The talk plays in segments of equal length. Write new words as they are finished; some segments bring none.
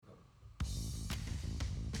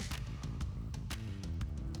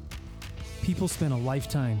people spend a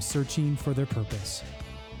lifetime searching for their purpose.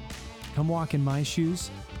 Come walk in my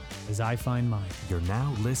shoes as I find mine. You're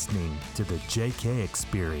now listening to the JK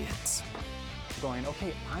Experience. Going,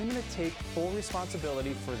 okay, I'm going to take full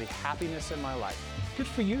responsibility for the happiness in my life. Good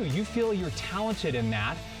for you. You feel you're talented in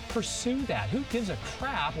that. Pursue that. Who gives a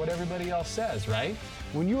crap what everybody else says, right?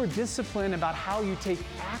 When you are disciplined about how you take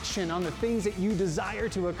action on the things that you desire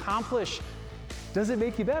to accomplish, does it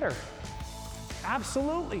make you better?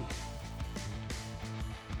 Absolutely.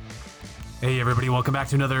 Hey everybody, welcome back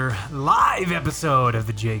to another live episode of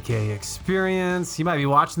the JK Experience. You might be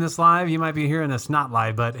watching this live, you might be hearing this not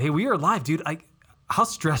live, but hey, we are live, dude. How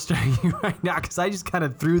stressed are you right now? Because I just kind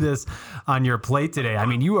of threw this on your plate today. I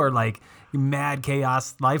mean, you are like mad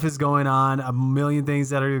chaos. Life is going on, a million things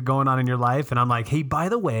that are going on in your life. And I'm like, hey, by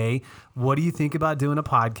the way, what do you think about doing a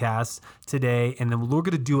podcast today? And then we're going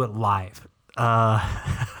to do it live.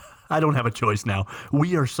 I don't have a choice now.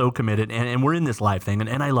 We are so committed, and we're in this live thing,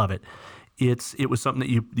 and I love it. It was something that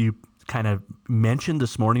you kind of mentioned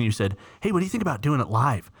this morning. You said, hey, what do you think about doing it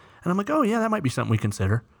live? And I'm like, oh, yeah, that might be something we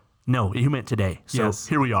consider. No, you meant today. So yes.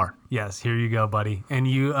 Here we are. Yes, here you go, buddy. And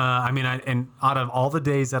you, and out of all the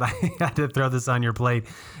days that I had to throw this on your plate,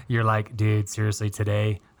 you're like, dude, seriously,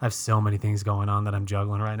 today I have so many things going on that I'm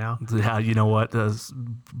juggling right now. Yeah, you know what?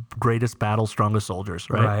 Greatest battle, strongest soldiers,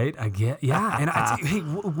 right? Right, I get, yeah. And hey,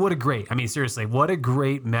 what a great, seriously, what a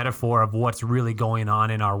great metaphor of what's really going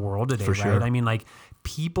on in our world today, For right? sure. I mean, like,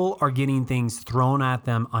 people are getting things thrown at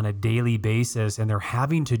them on a daily basis, and they're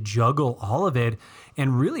having to juggle all of it.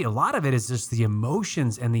 And really, a lot of it is just the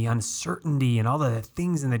emotions and the uncertainty and all the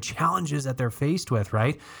things and the challenges that they're faced with,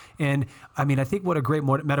 right? And I think what a great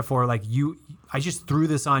metaphor, like I just threw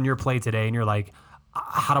this on your plate today, and you're like,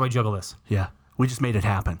 how do I juggle this? Yeah, we just made it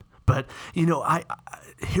happen. But,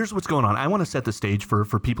 here's what's going on. I want to set the stage for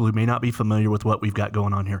people who may not be familiar with what we've got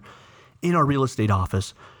going on here. In our real estate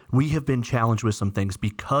office, we have been challenged with some things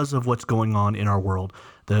because of what's going on in our world,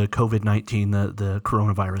 the COVID-19, the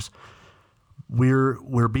coronavirus.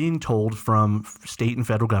 We're being told from state and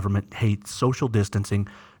federal government, hey, social distancing,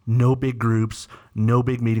 no big groups, no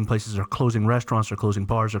big meeting places, are closing restaurants, are closing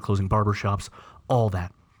bars, are closing barbershops, all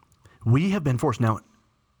that. We have been forced. Now,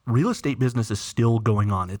 real estate business is still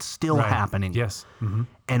going on. It's still happening. Yes. Mm-hmm.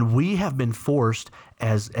 And we have been forced,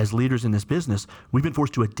 as leaders in this business, we've been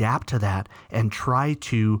forced to adapt to that and try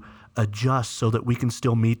to adjust so that we can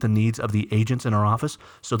still meet the needs of the agents in our office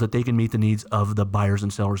so that they can meet the needs of the buyers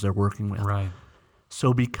and sellers they're working with. Right.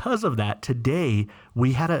 So because of that, today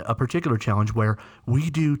we had a particular challenge where we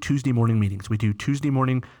do Tuesday morning meetings. We do Tuesday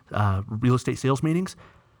morning real estate sales meetings.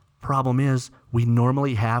 Problem is, we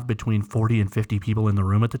normally have between 40 and 50 people in the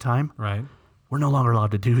room at the time. Right. We're no longer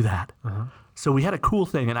allowed to do that. Uh-huh. So we had a cool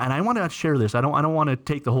thing, and I want to share this. I don't want to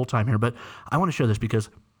take the whole time here, but I want to share this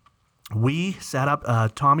because we set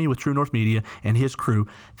up, Tommy with True North Media and his crew,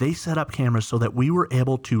 they set up cameras so that we were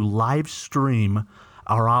able to live stream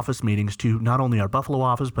our office meetings to not only our Buffalo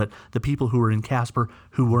office, but the people who were in Casper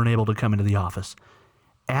who weren't able to come into the office.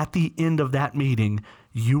 At the end of that meeting,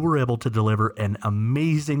 you were able to deliver an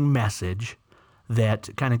amazing message that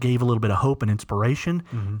kind of gave a little bit of hope and inspiration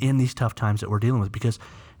in these tough times that we're dealing with, because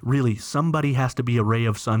really somebody has to be a ray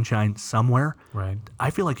of sunshine somewhere. Right. I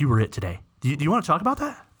feel like you were it today. Do you want to talk about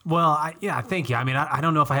that? Well, thank you. I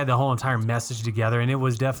don't know if I had the whole entire message together, and it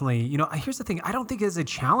was definitely, here's the thing. I don't think it's a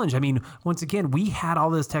challenge. Once again, we had all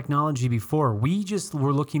this technology before. We just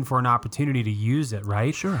were looking for an opportunity to use it,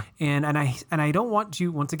 right? Sure. And I don't want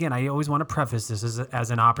to, once again, I always want to preface this as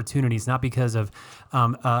an opportunity. It's not because of,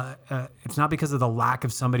 the lack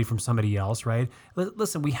of somebody from somebody else, right?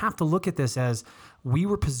 Listen, we have to look at this as we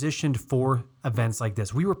were positioned for events like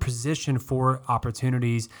this. We were positioned for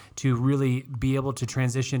opportunities to really be able to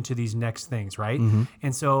transition to these next things, right? Mm-hmm.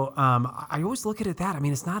 And so I always look at it that.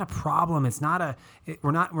 It's not a problem. It's not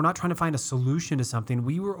we're not trying to find a solution to something.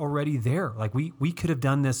 We were already there. Like we could have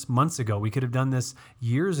done this months ago. We could have done this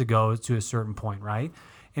years ago to a certain point, right?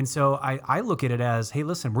 And so I look at it as, hey,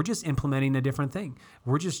 listen, we're just implementing a different thing.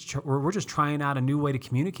 We're just trying out a new way to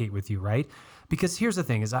communicate with you, right? Because here's the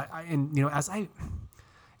thing: is I'm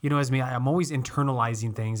always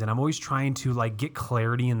internalizing things, and I'm always trying to get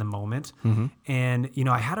clarity in the moment. Mm-hmm. And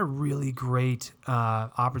I had a really great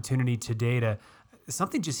opportunity today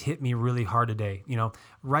something just hit me really hard today.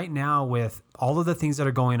 Right now with all of the things that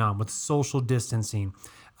are going on with social distancing.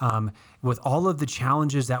 With all of the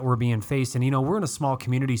challenges that we're being faced. And, we're in a small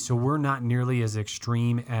community, so we're not nearly as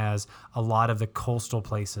extreme as a lot of the coastal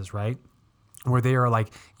places, right? Where they are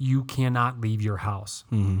like, you cannot leave your house.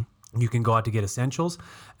 Mm-hmm. You can go out to get essentials.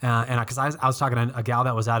 Because I was talking to a gal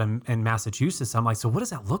that was out in Massachusetts. I'm like, so what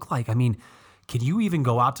does that look like? can you even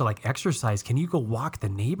go out to like exercise? Can you go walk the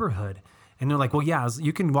neighborhood? And they're like, well, yeah,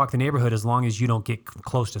 you can walk the neighborhood as long as you don't get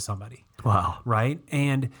close to somebody. Wow. Right.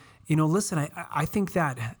 And, listen, I think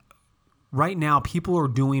that right now people are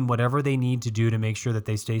doing whatever they need to do to make sure that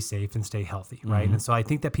they stay safe and stay healthy. Right. And so I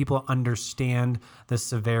think that people understand the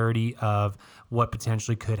severity of what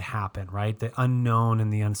potentially could happen, right? The unknown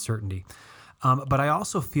and the uncertainty. But I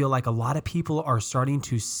also feel like a lot of people are starting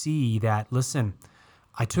to see that, listen,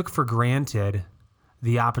 I took for granted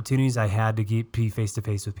the opportunities I had to be face to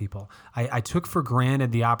face with people. I took for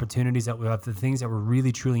granted the opportunities the things that were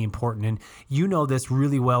really truly important. And you know this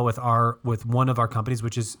really well with one of our companies,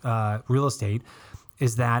 which is real estate,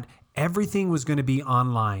 is that everything was going to be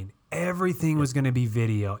online. Everything was going to be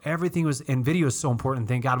video. And video is so important.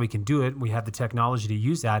 Thank God we can do it. We have the technology to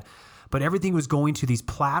use that. But everything was going to these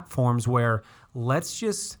platforms where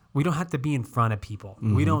we don't have to be in front of people.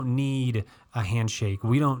 We don't need a handshake.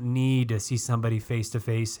 We don't need to see somebody face to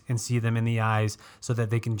face and see them in the eyes so that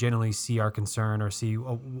they can generally see our concern or see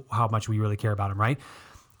how much we really care about them, right?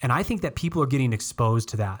 And I think that people are getting exposed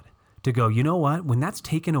to that, to go, you know what? When that's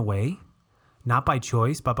taken away, not by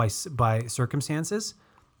choice, but by circumstances,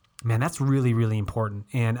 man, that's really, really important.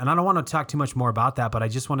 And I don't want to talk too much more about that, but I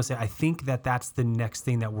just want to say, I think that that's the next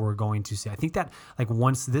thing that we're going to see. I think that like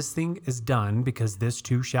once this thing is done, because this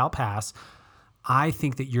too shall pass, I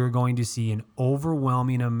think that you're going to see an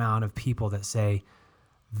overwhelming amount of people that say,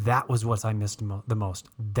 that was what I missed the most.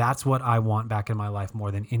 That's what I want back in my life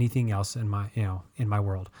more than anything else in my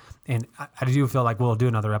world. And I do feel like we'll do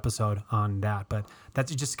another episode on that, but that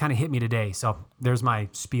just kind of hit me today. So there's my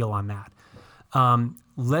spiel on that.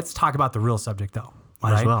 Let's talk about the real subject, though.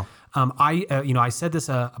 Might as well. I said this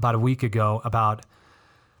about a week ago about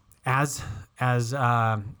as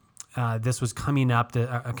this was coming out,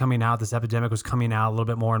 this epidemic was coming out a little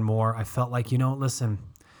bit more and more. I felt like, listen,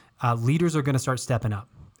 leaders are going to start stepping up,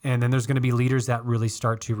 and then there's going to be leaders that really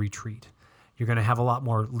start to retreat. You're going to have a lot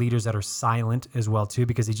more leaders that are silent as well too,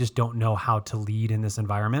 because they just don't know how to lead in this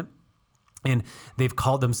environment, and they've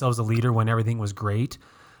called themselves a leader when everything was great.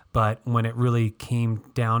 But when it really came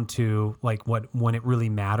down to when it really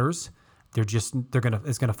matters, it's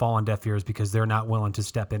gonna fall on deaf ears because they're not willing to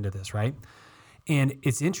step into this, right? And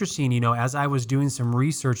it's interesting, as I was doing some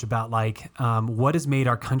research about what has made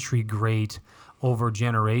our country great over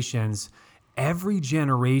generations, every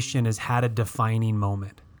generation has had a defining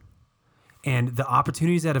moment. And the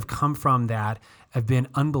opportunities that have come from that have been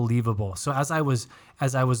unbelievable. So as I was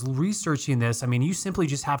researching this, I mean, you simply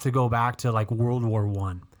just have to go back to World War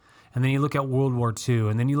I. And then you look at World War II,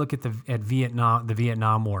 and then you look at the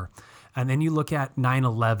Vietnam War, and then you look at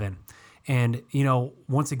 9/11. And,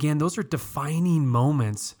 once again, those are defining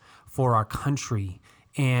moments for our country.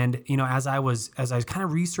 And, as I was kind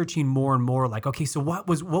of researching more and more, okay, so what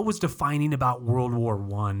was defining about World War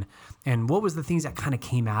I, and what was the things that kind of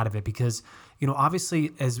came out of it? Because,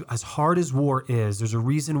 obviously as hard as war is, there's a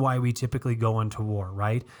reason why we typically go into war,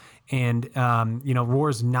 right? And, war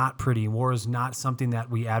is not pretty. War is not something that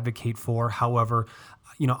we advocate for. However,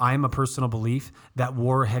 I am a personal belief that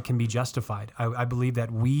war can be justified. I believe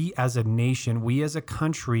that we as a nation, we as a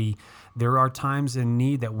country, there are times in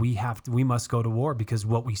need that we must go to war because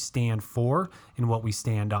what we stand for and what we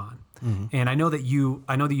stand on. Mm-hmm. And I know that you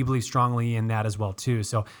believe strongly in that as well too.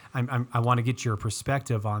 So I want to get your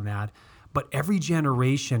perspective on that. But every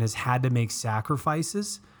generation has had to make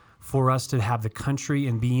sacrifices for us to have the country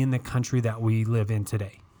and be in the country that we live in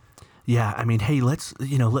today. Yeah, I mean, hey, let's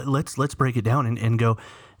break it down and go.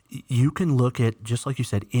 You can look at, just like you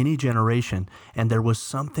said, any generation, and there was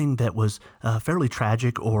something that was fairly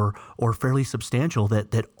tragic or fairly substantial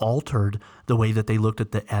that altered the way that they looked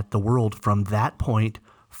at the world from that point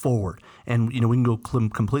forward. And we can go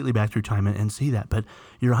completely back through time and see that. But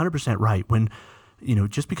you're 100% right. When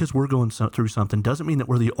just because we're going through something doesn't mean that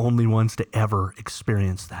we're the only ones to ever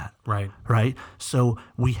experience that. Right. Right. So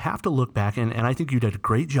we have to look back, and I think you did a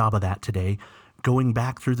great job of that today, going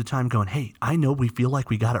back through the time going, hey, I know we feel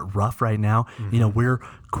like we got it rough right now. Mm-hmm. We're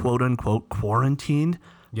quote unquote quarantined,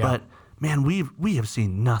 but man, we have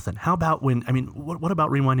seen nothing. How about what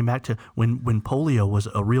about rewinding back to when polio was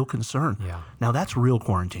a real concern? Yeah. Now that's real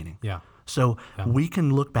quarantining. Yeah. So we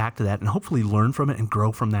can look back to that and hopefully learn from it and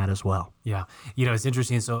grow from that as well. Yeah. It's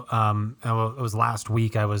interesting. So it was last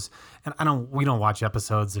week we don't watch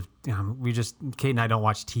episodes of, Kate and I don't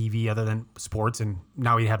watch TV other than sports, and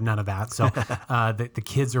now we have none of that. So the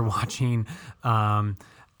kids are watching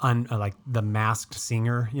like The Masked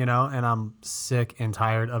Singer, you know, and I'm sick and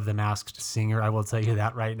tired of The Masked Singer. I will tell you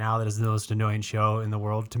that right now. That is the most annoying show in the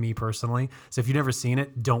world to me personally. So if you've never seen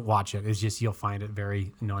it, don't watch it. It's just, you'll find it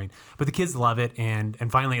very annoying. But the kids love it. And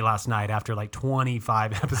finally last night, after like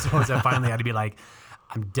 25 episodes, I finally had to be like,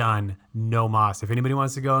 I'm done. No mas. If anybody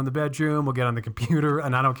wants to go in the bedroom, we'll get on the computer,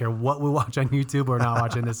 and I don't care what we watch on YouTube. We're not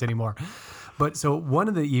watching this anymore. But so one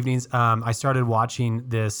of the evenings, I started watching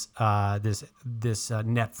this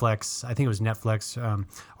Netflix. I think it was Netflix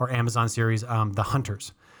or Amazon series, The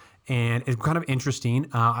Hunters. And it's kind of interesting.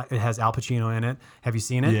 It has Al Pacino in it. Have you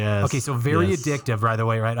seen it? Yes. Okay, so very Yes. addictive, by the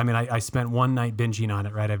way, right? I mean, I spent one night binging on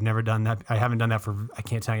it, right? I've never done that. I haven't done that for, I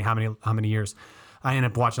can't tell you how many years. I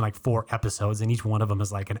ended up watching like 4 episodes, and each one of them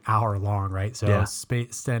is like an hour long, right? So Yeah.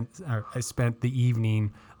 I spent the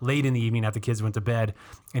evening, late in the evening after the kids went to bed,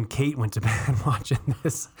 and Kate went to bed watching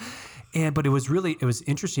this. But it was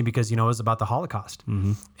interesting because, you know, it was about the Holocaust.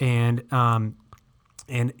 Mm-hmm.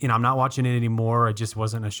 And you know, I'm not watching it anymore. It just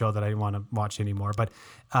wasn't a show that I want to watch anymore. But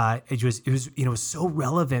it was you know, it was so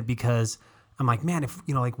relevant because I'm like, man, if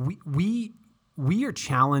you know, like we are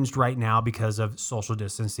challenged right now because of social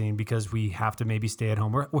distancing, because we have to maybe stay at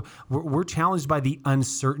home. We're challenged by the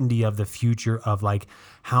uncertainty of the future of like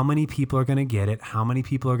how many people are going to get it, how many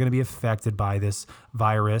people are going to be affected by this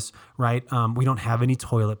virus, right? We don't have any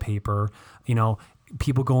toilet paper. You know,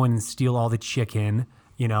 people go in and steal all the chicken.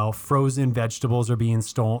 You know, frozen vegetables are being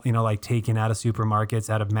stolen, you know, like taken out of supermarkets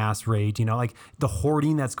out of mass rate, you know, like the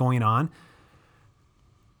hoarding that's going on.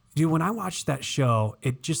 Dude, when I watched that show,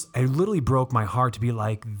 it literally broke my heart to be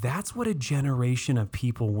like, that's what a generation of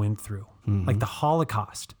people went through. Like the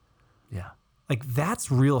Holocaust. Yeah. Like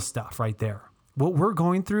that's real stuff right there. What we're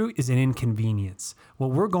going through is an inconvenience.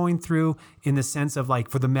 What we're going through in the sense of like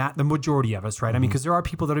for the majority of us, right? I mean, because there are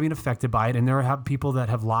people that are being affected by it, and there have people that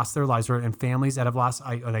have lost their lives, right? And families that have lost.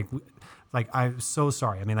 I'm so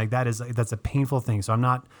sorry. I mean, like that's a painful thing. So I'm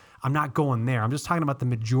not going there. I'm just talking about the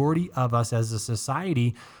majority of us as a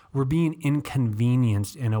society. We're being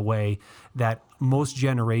inconvenienced in a way that most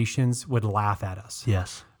generations would laugh at us.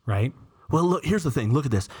 Yes. Right? Well, look, here's the thing. Look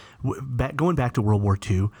at this. Going back to World War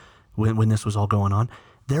II, when this was all going on,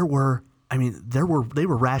 they were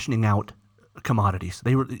rationing out commodities.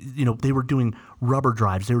 They were doing rubber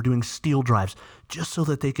drives. They were doing steel drives just so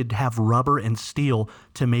that they could have rubber and steel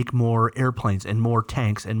to make more airplanes and more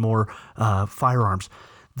tanks and more firearms.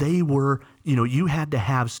 They were, you had to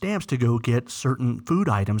have stamps to go get certain food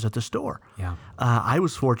items at the store. Yeah. I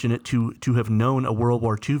was fortunate to have known a World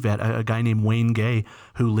War II vet, a guy named Wayne Gay,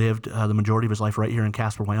 who lived the majority of his life right here in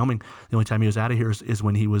Casper, Wyoming. The only time he was out of here is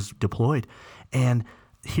when he was deployed. And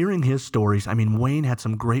hearing his stories, I mean, Wayne had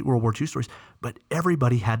some great World War II stories, but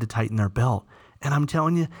everybody had to tighten their belt. And I'm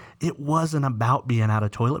telling you, it wasn't about being out of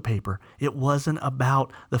toilet paper. It wasn't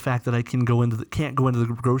about the fact that I can't go into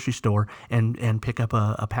the grocery store and pick up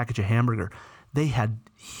a package of hamburger. They had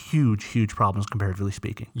huge, huge problems, comparatively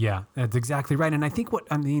speaking. Yeah, that's exactly right. And I think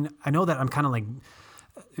I know that I'm kind of like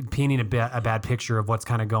painting a bad picture of what's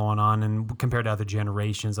kind of going on and compared to other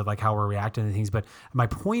generations of like how we're reacting to things. But my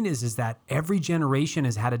point is that every generation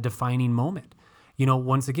has had a defining moment. You know,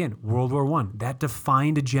 once again, World War I, that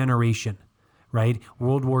defined a generation. Right?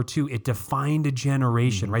 World War II, it defined a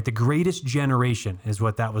generation, right? The greatest generation is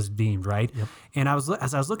what that was deemed, right? Yep. And as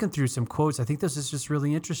I was looking through some quotes, I think this is just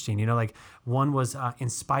really interesting. You know, like one was, in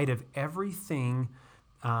spite of everything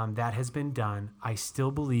that has been done, I still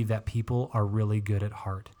believe that people are really good at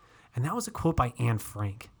heart. And that was a quote by Anne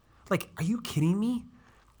Frank. Like, are you kidding me?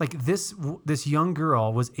 Like this young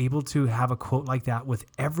girl was able to have a quote like that with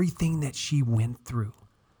everything that she went through.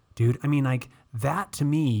 Dude, I mean, like that to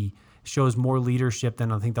me shows more leadership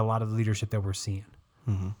than I think a lot of the leadership that we're seeing.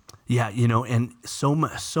 Mm-hmm. Yeah, and so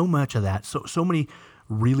much of that, so many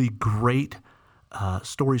really great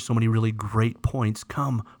stories, so many really great points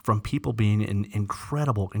come from people being in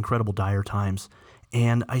incredible dire times.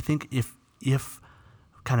 And I think if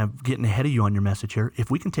kind of getting ahead of you on your message here, if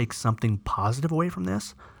we can take something positive away from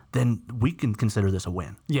this, then we can consider this a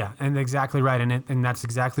win. Yeah, and exactly right, and that's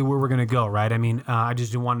exactly where we're going to go, right? I mean, I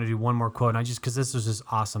just want to do one more quote, and because this was just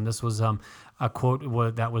awesome. This was a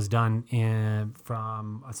quote that was done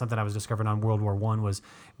from something I was discovering on World War I was,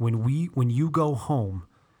 when you go home,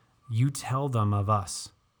 you tell them of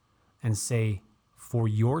us and say, for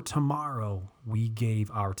your tomorrow, we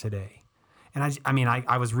gave our today. And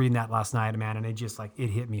I was reading that last night, man, and it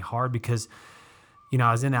hit me hard because I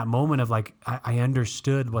was in that moment of like, I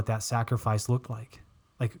understood what that sacrifice looked like.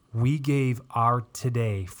 Like we gave our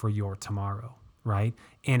today for your tomorrow, right?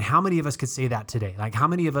 And how many of us could say that today? Like how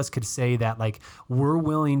many of us could say that like we're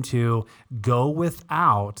willing to go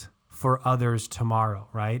without for others tomorrow,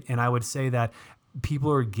 right? And I would say that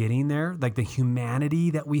people are getting there. Like the humanity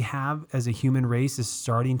that we have as a human race is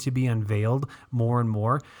starting to be unveiled more and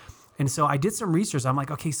more. And so I did some research. I'm like,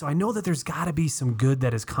 okay, so I know that there's got to be some good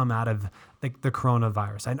that has come out of like the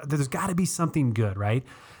coronavirus. I know there's got to be something good, right?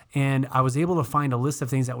 And I was able to find a list of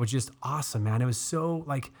things that was just awesome, man. It was so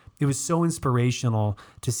inspirational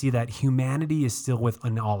to see that humanity is still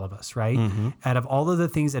within all of us, right? Out of all of the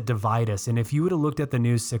things that divide us. And if you would have looked at the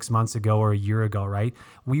news 6 months ago or a year ago, right?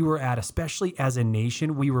 We were especially as a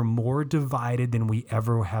nation, we were more divided than we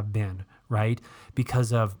ever have been, right?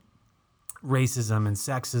 Because of racism and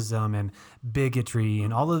sexism and bigotry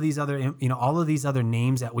and all of these other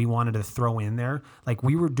names that we wanted to throw in there. Like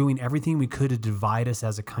we were doing everything we could to divide us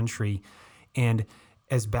as a country. And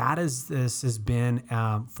as bad as this has been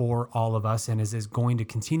for all of us, and as is going to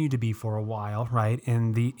continue to be for a while, right?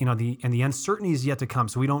 And the uncertainty is yet to come.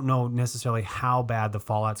 So we don't know necessarily how bad the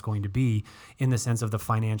fallout's going to be in the sense of the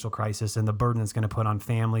financial crisis and the burden it's going to put on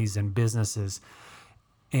families and businesses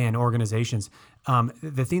and organizations.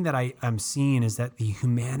 The thing that I'm seeing is that the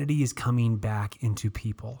humanity is coming back into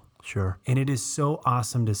people. Sure. And it is so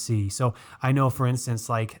awesome to see. So I know, for instance,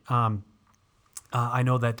 like I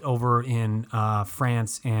know that over in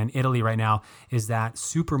France and Italy right now is that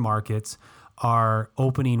supermarkets are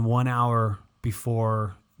opening 1 hour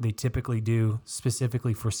before they typically do,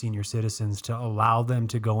 specifically for senior citizens, to allow them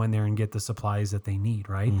to go in there and get the supplies that they need,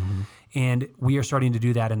 right? And we are starting to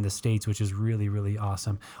do that in the States, which is really, really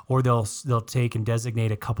awesome. Or they'll take and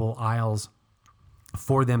designate a couple aisles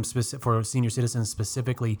for them, for senior citizens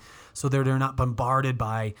specifically, so they're not bombarded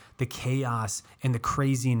by the chaos and the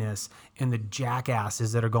craziness and the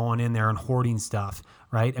jackasses that are going in there and hoarding stuff,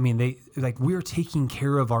 right? I mean, we're taking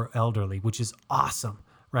care of our elderly, which is awesome.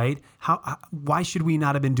 Right? Why should we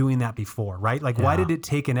not have been doing that before? Right? Like, why did it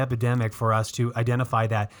take an epidemic for us to identify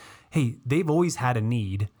that, hey, they've always had a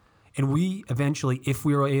need, and we eventually, if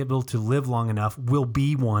we are able to live long enough, will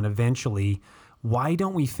be one eventually. Why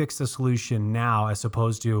don't we fix the solution now as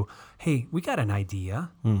opposed to, hey, we got an idea.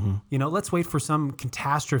 Let's wait for some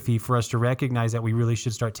catastrophe for us to recognize that we really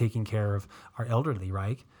should start taking care of our elderly,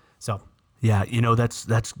 right? So, yeah,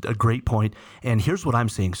 that's a great point. And here's what I'm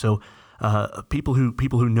seeing. So, people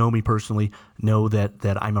who know me personally know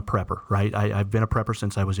that I'm a prepper, right? I've been a prepper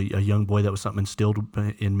since I was a young boy. That was something instilled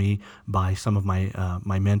in me by some of my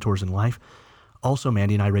my mentors in life. Also,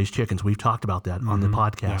 Mandy and I raise chickens. We've talked about that on the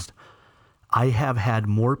podcast. Yeah. I have had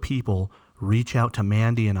more people reach out to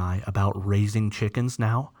Mandy and I about raising chickens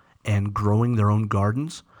now and growing their own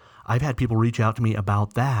gardens. I've had people reach out to me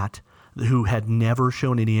about that who had never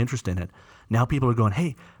shown any interest in it. Now people are going,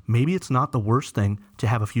 hey, maybe it's not the worst thing to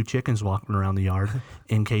have a few chickens walking around the yard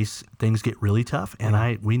in case things get really tough,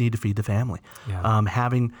 and we need to feed the family. Yeah. I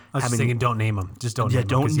was just thinking, don't name them. Just don't name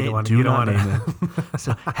them. Do not name them.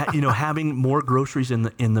 So, having more groceries in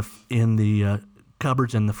the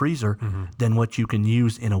cupboards and the freezer than what you can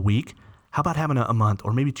use in a week. How about having a month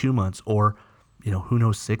or maybe 2 months or who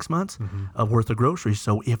knows, 6 months of worth of groceries?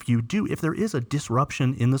 So if there is a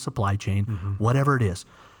disruption in the supply chain, whatever it is,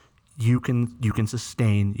 you can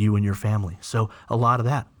sustain you and your family. So a lot of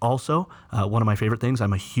that. Also, one of my favorite things,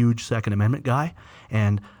 I'm a huge Second Amendment guy,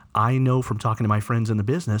 and I know from talking to my friends in the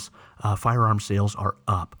business, firearm sales are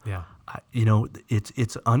up. Yeah.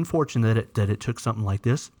 It's unfortunate that it took something like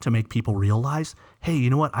this to make people realize, hey, you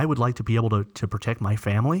know what? I would like to be able to protect my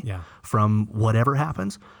family from whatever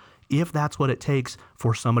happens. If that's what it takes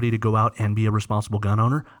for somebody to go out and be a responsible gun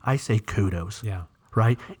owner, I say kudos. Yeah.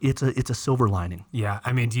 Right? It's a silver lining. Yeah.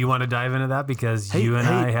 I mean, do you want to dive into that? Because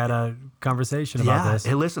I had a conversation about this.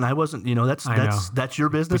 Hey, listen, I wasn't, that's your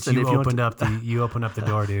business. But you opened up the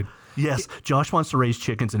door, dude. Yes, Josh wants to raise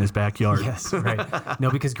chickens in his backyard. Yes, right. No,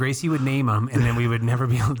 because Gracie would name them, and then we would never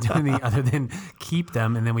be able to do anything other than keep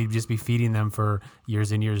them, and then we'd just be feeding them for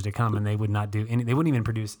years and years to come, and they would not do any. They wouldn't even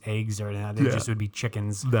produce eggs or anything. They just would be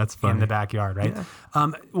chickens. That's funny. In the backyard, right?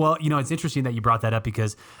 Yeah. Well, it's interesting that you brought that up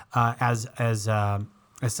because as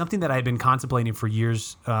something that I've been contemplating for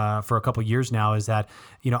years, for a couple of years now, is that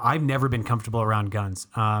I've never been comfortable around guns.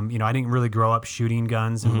 I didn't really grow up shooting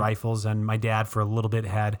guns and rifles, and my dad for a little bit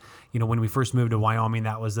had. When we first moved to Wyoming,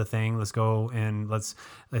 that was the thing. Let's go and let's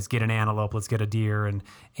get an antelope, let's get a deer,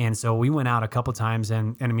 and so we went out a couple times,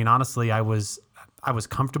 and I mean honestly, I was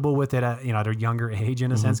comfortable with it at a younger age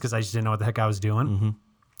in a sense because I just didn't know what the heck I was doing.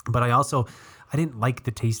 But I didn't like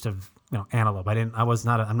the taste of antelope.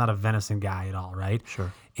 I'm not a venison guy at all, right?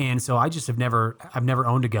 Sure. And so I've never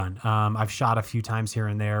owned a gun. I've shot a few times here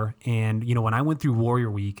and there. And, when I went through Warrior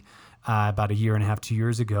Week about a year and a half, 2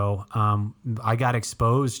 years ago, I got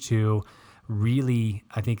exposed to really,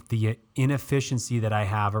 I think the inefficiency that I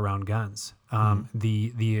have around guns,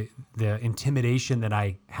 the intimidation that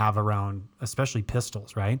I have around, especially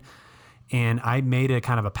pistols, right? And I made a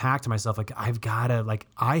kind of a pact to myself, like,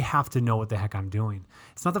 I have to know what the heck I'm doing.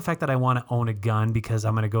 It's not the fact that I want to own a gun because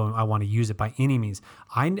I'm going to go and I want to use it by any means.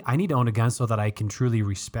 I need to own a gun so that I can truly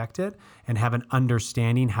respect it and have an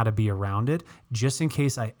understanding how to be around it, just in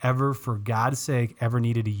case I ever, for God's sake, ever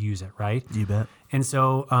needed to use it, right? You bet. And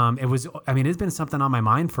so it's been something on my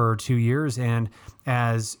mind for 2 years. And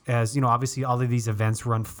as obviously all of these events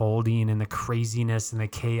were unfolding and the craziness and the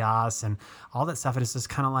chaos and all that stuff, it's just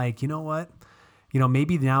kind of like, you know what?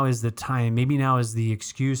 Maybe now is the time, maybe now is the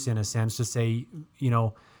excuse in a sense to say,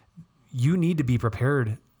 you need to be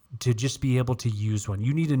prepared to just be able to use one.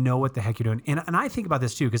 You need to know what the heck you're doing. And I think about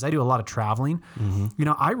this too, because I do a lot of traveling.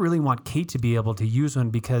 I really want Kate to be able to use one,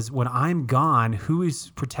 because when I'm gone, who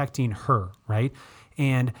is protecting her, right?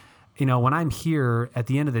 And, when I'm here at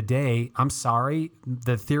the end of the day, I'm sorry,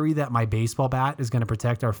 the theory that my baseball bat is going to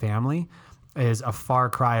protect our family is a far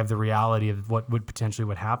cry of the reality of what would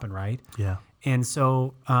potentially happen, right? Yeah. And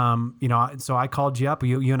so, so I called you up.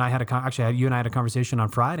 You and I had a conversation on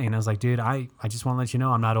Friday, and I was like, dude, I just want to let you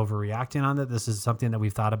know I'm not overreacting on that. This is something that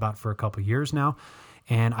we've thought about for a couple of years now,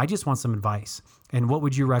 and I just want some advice. And what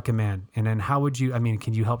would you recommend? And then how would you?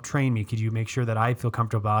 Can you help train me? Could you make sure that I feel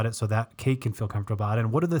comfortable about it so that Kate can feel comfortable about it?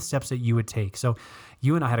 And what are the steps that you would take? So,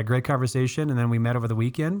 you and I had a great conversation, and then we met over the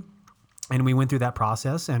weekend. And we went through that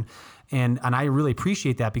process, and I really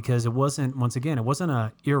appreciate that, because it wasn't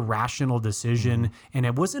an irrational decision, and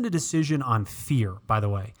it wasn't a decision on fear, by the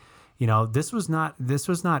way. This was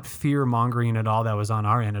not fear mongering at all that was on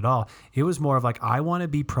our end at all. It was more of like, I want to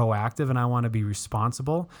be proactive and I want to be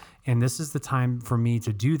responsible, and this is the time for me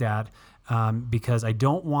to do that, because I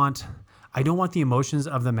don't want the emotions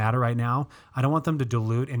of the matter right now. I don't want them to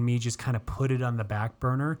dilute and me just kind of put it on the back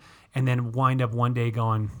burner and then wind up one day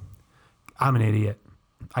going, I'm an idiot.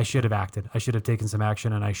 I should have acted. I should have taken some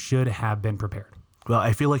action, and I should have been prepared. Well,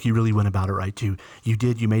 I feel like you really went about it right too.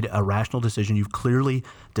 You made a rational decision. You've clearly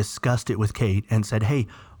discussed it with Kate and said, hey,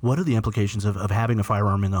 what are the implications of having a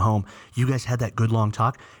firearm in the home? You guys had that good long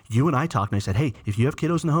talk. You and I talked, and I said, hey, if you have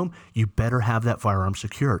kiddos in the home, you better have that firearm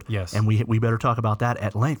secured. Yes. And we better talk about that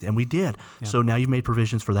at length, and we did. Yeah. So now you've made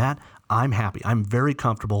provisions for that. I'm happy. I'm very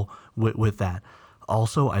comfortable with that.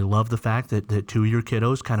 Also, I love the fact that two of your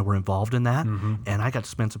kiddos kind of were involved in that, and I got to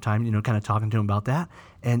spend some time, kind of talking to them about that.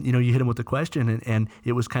 And, you hit them with the question, and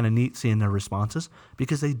it was kind of neat seeing their responses,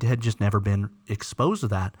 because they had just never been exposed to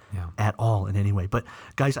that at all in any way. But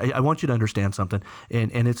guys, I want you to understand something,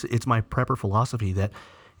 and it's my prepper philosophy that,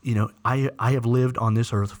 I have lived on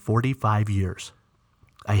this earth 45 years.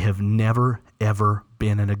 I have never, ever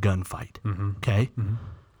been in a gunfight, okay?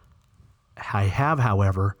 I have,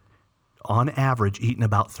 however, on average, eaten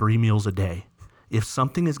about 3 meals a day. If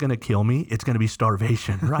something is going to kill me, it's going to be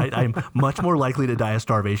starvation, right? I'm much more likely to die of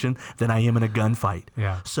starvation than I am in a gunfight.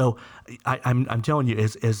 Yeah. So I'm telling you,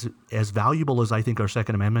 as valuable as I think our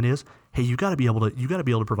Second Amendment is, hey, you got to be able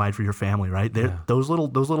to provide for your family, right? Those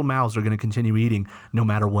little mouths are going to continue eating no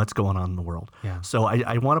matter what's going on in the world. Yeah. So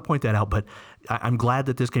I want to point that out, but I'm glad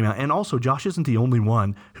that this came out. And also, Josh isn't the only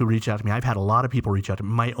one who reached out to me. I've had a lot of people reach out to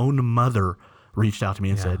me. My own mother reached out to me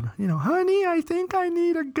and said, honey, I think I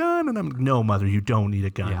need a gun. And I'm like, no, mother, you don't need a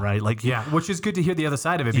gun, right? Like, which is good to hear the other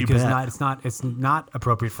side of it, because it's not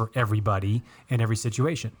appropriate for everybody in every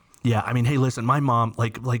situation. Yeah, hey, listen, my mom,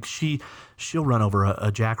 she'll run over a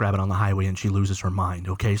jackrabbit on the highway and she loses her mind,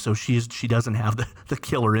 okay? So she doesn't have the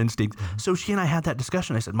killer instinct. So she and I had that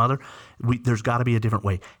discussion. I said, Mother, there's got to be a different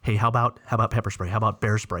way. Hey, how about pepper spray? How about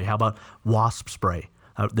bear spray? How about wasp spray?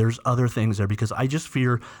 There's other things there, because I just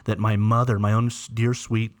fear that my mother, my own dear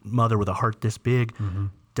sweet mother with a heart this big,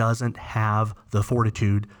 doesn't have the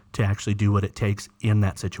fortitude to actually do what it takes in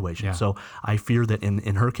that situation. Yeah. So I fear that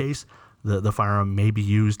in her case, the firearm may be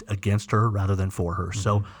used against her rather than for her.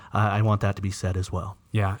 So I want that to be said as well.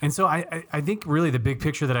 Yeah. And so I think really the big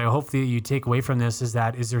picture that I hope that you take away from this is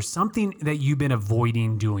there something that you've been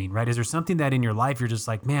avoiding doing, right? Is there something that in your life you're just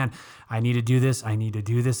like, man, I need to do this. I need to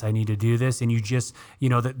do this. I need to do this. And you just,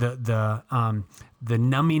 the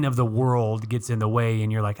numbing of the world gets in the way,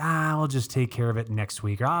 and you're like, I'll just take care of it next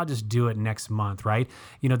week, or I'll just do it next month, right?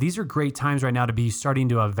 These are great times right now to be starting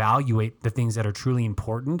to evaluate the things that are truly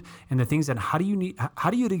important, and the things that how do you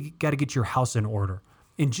got to get your house in order.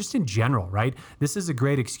 And just in general, right? This is a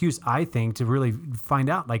great excuse, I think, to really find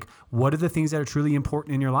out, like, what are the things that are truly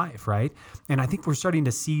important in your life, right? And I think we're starting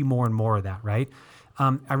to see more and more of that, right?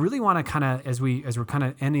 I really want to kind of, as we're kind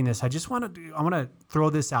of ending this, I want to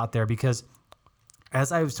throw this out there, because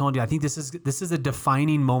as I was telling you, I think this is a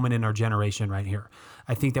defining moment in our generation right here.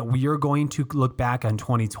 I think that we are going to look back on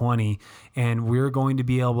 2020 and we're going to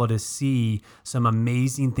be able to see some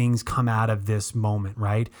amazing things come out of this moment,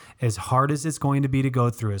 right? As hard as it's going to be to go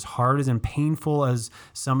through, as hard as and painful as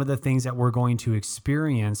some of the things that we're going to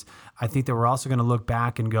experience, I think that we're also going to look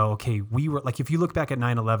back and go, okay, we were like, if you look back at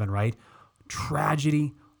 9/11, right?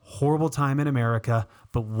 Tragedy, horrible time in America,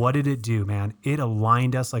 but what did it do, man? It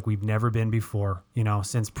aligned us like we've never been before,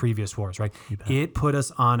 since previous wars, right? It put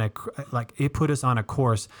us on a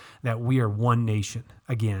course that we are one nation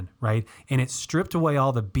again, right? And it stripped away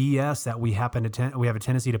all the BS that we have a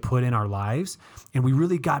tendency to put in our lives, and we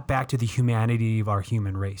really got back to the humanity of our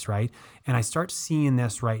human race, right? And I start seeing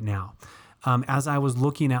this right now. As I was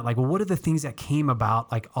looking at what are the things that came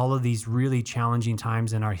about, all of these really challenging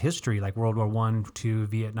times in our history, like World War I, II,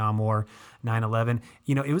 Vietnam War, 9/11,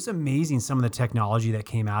 it was amazing some of the technology that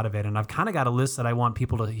came out of it. And I've kind of got a list that I want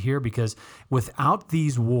people to hear, because without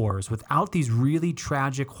these wars, without these really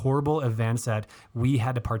tragic, horrible events that we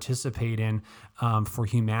had to participate in for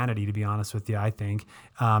humanity, to be honest with you, I think,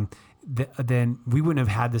 then we wouldn't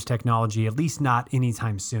have had this technology, at least not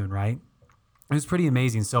anytime soon, right? It was pretty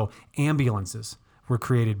amazing. So ambulances were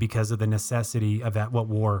created because of the necessity of that, what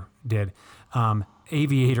war did.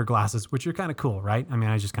 Aviator glasses, which are kind of cool, right? I mean,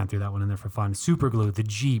 I just kind of threw that one in there for fun. Super glue, the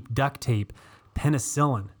Jeep, duct tape,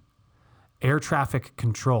 penicillin, air traffic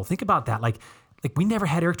control. Think about that. Like we never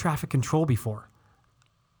had air traffic control before.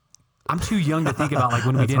 I'm too young to think about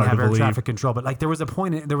when we didn't have air traffic control, but there was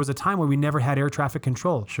a time where we never had air traffic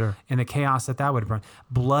control. Sure. And the chaos that would have brought.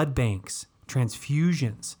 Blood banks,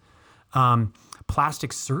 transfusions,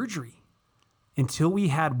 plastic surgery. Until we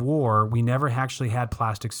had war, we never actually had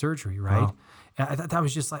plastic surgery, right? Wow. That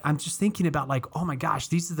was just I'm just thinking about oh my gosh,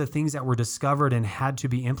 these are the things that were discovered and had to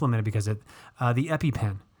be implemented because of the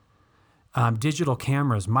EpiPen, digital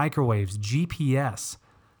cameras, microwaves, GPS,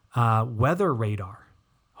 weather radar.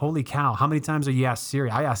 Holy cow. How many times are you asked Siri?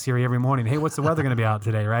 I ask Siri every morning, hey, what's the weather going to be out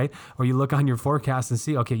today, right? Or you look on your forecast and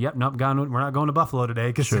see, okay, we're not going to Buffalo today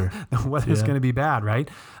because the weather's going to be bad, right?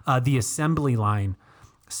 The assembly line,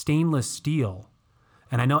 stainless steel.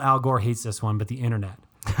 And I know Al Gore hates this one, but the internet.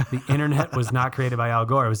 The internet was not created by Al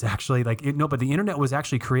Gore. It was actually but the internet was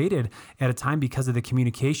actually created at a time because of the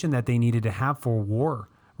communication that they needed to have for war.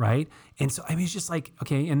 Right. And so, it's just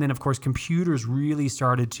okay. And then, of course, computers really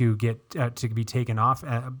started to get to be taken off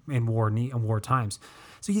in war times.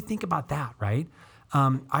 So you think about that. Right.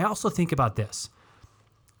 I also think about this.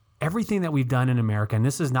 Everything that we've done in America, and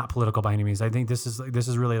this is not political by any means. I think this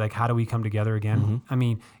is really how do we come together again?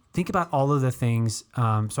 Mm-hmm. Think about all of the things. So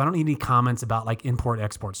I don't need any comments about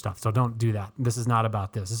import-export stuff. So don't do that. This is not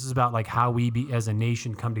about this. This is about how we as a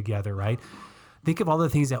nation come together. Right. Think of all the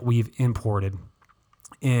things that we've imported.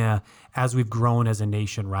 As we've grown as a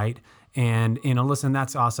nation, right? And listen,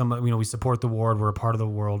 that's awesome. We support the war. We're a part of the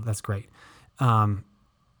world. That's great. Back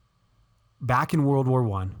in World War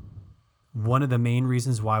I, one of the main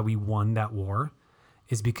reasons why we won that war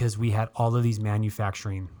is because we had all of these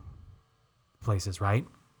manufacturing places, right?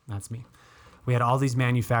 That's me. We had all these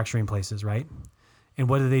manufacturing places, right? And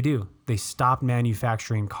what did they do? They stopped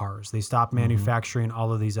manufacturing cars. They stopped manufacturing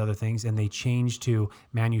all of these other things, and they changed to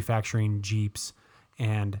manufacturing Jeeps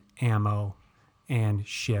and ammo and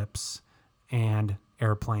ships and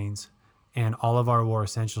airplanes and all of our war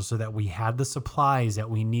essentials so that we had the supplies that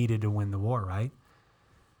we needed to win the war, right?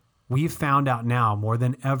 We've found out now more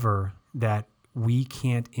than ever that we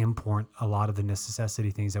can't import a lot of the necessity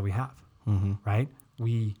things that we have, right?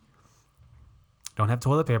 We don't have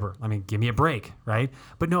toilet paper. Give me a break, right?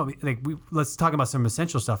 But no, let's talk about some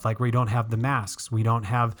essential stuff, we don't have the masks. We don't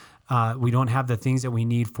have the things that we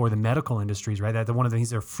need for the medical industries, right? That one of the things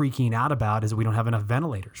they're freaking out about is that we don't have enough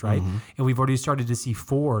ventilators, right? And we've already started to see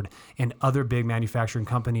Ford and other big manufacturing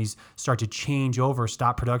companies start to change over,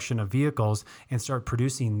 stop production of vehicles and start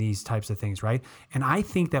producing these types of things, right? And I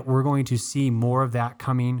think that we're going to see more of that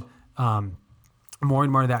coming, more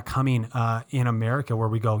and more of that coming in America, where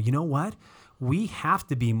we go, you know what? We have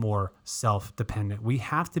to be more self-dependent. We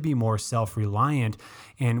have to be more self-reliant,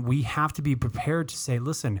 and we have to be prepared to say,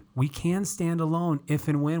 listen, we can stand alone if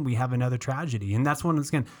and when we have another tragedy. And that's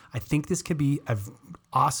again, I think this could be an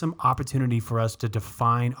awesome opportunity for us to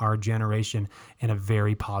define our generation in a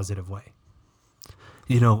very positive way.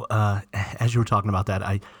 As you were talking about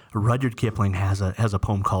that, Rudyard Kipling has a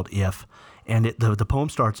poem called If, and the poem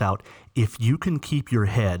starts out, if you can keep your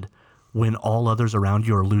head when all others around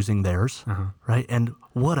you are losing theirs, right? And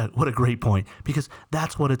what a great point, because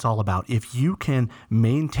that's what it's all about. If you can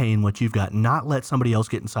maintain what you've got, not let somebody else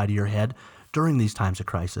get inside of your head during these times of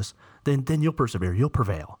crisis, then you'll persevere, you'll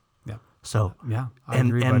prevail. Yeah. So Yeah, I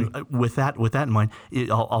agree, buddy. with that in mind,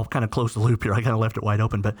 I'll kind of close the loop here. I kind of left it wide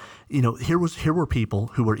open, but here were people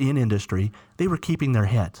who were in industry. They were keeping their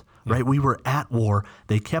heads, right? We were at war.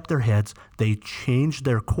 They kept their heads. They changed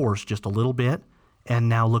their course just a little bit, and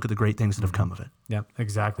now look at the great things that have come of it. Yeah,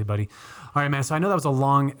 exactly, buddy. All right, man. So I know that was a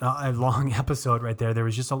long episode right there. There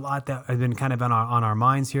was just a lot that had been kind of on our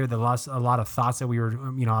minds here. A lot of thoughts that we were,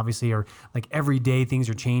 obviously are like every day things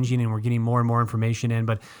are changing and we're getting more and more information in.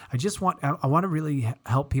 But I want to really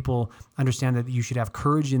help people understand that you should have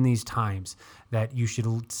courage in these times, that you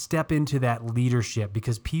should step into that leadership,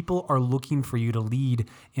 because people are looking for you to lead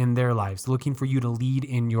in their lives, looking for you to lead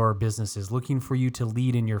in your businesses, looking for you to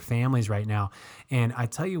lead in your families right now. And I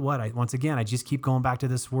tell you what, once again, I just keep going back to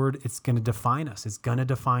this word. It's going to define us. It's going to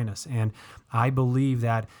define us. And I believe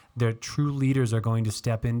that the true leaders are going to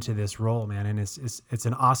step into this role, man. And it's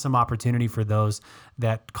an awesome opportunity for those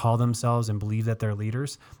that call themselves and believe that they're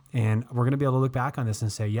leaders. And we're going to be able to look back on this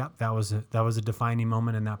and say, yep, that was a defining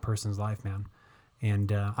moment in that person's life, man.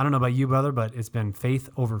 And I don't know about you, brother, but it's been faith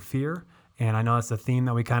over fear. And I know that's a theme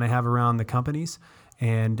that we kind of have around the companies.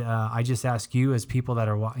 And I just ask you, as people that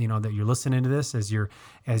are, that you're listening to this, as you're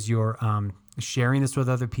sharing this with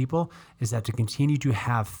other people, is that to continue to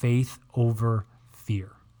have faith over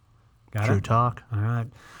fear. Got True it? talk. All right.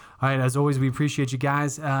 All right. As always, we appreciate you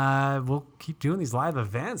guys. We'll keep doing these live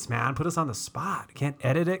events, man. Put us on the spot. Can't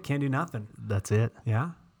edit it. Can't do nothing. That's it. Yeah.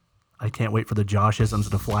 I can't wait for the Joshisms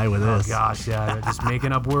to fly with Oh this. gosh, yeah. They're just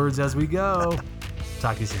making up words as we go.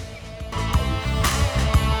 Talk to you soon.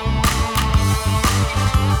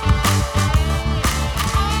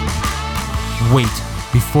 Wait,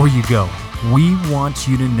 before you go, we want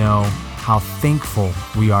you to know how thankful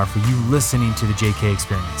we are for you listening to the JK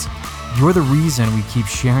Experience. You're the reason we keep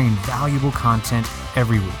sharing valuable content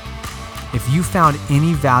every week. If you found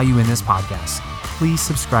any value in this podcast, please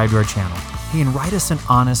subscribe to our channel. Hey, and write us an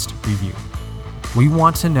honest review. We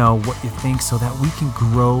want to know what you think so that we can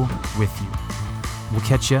grow with you. We'll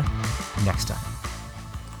catch you next time.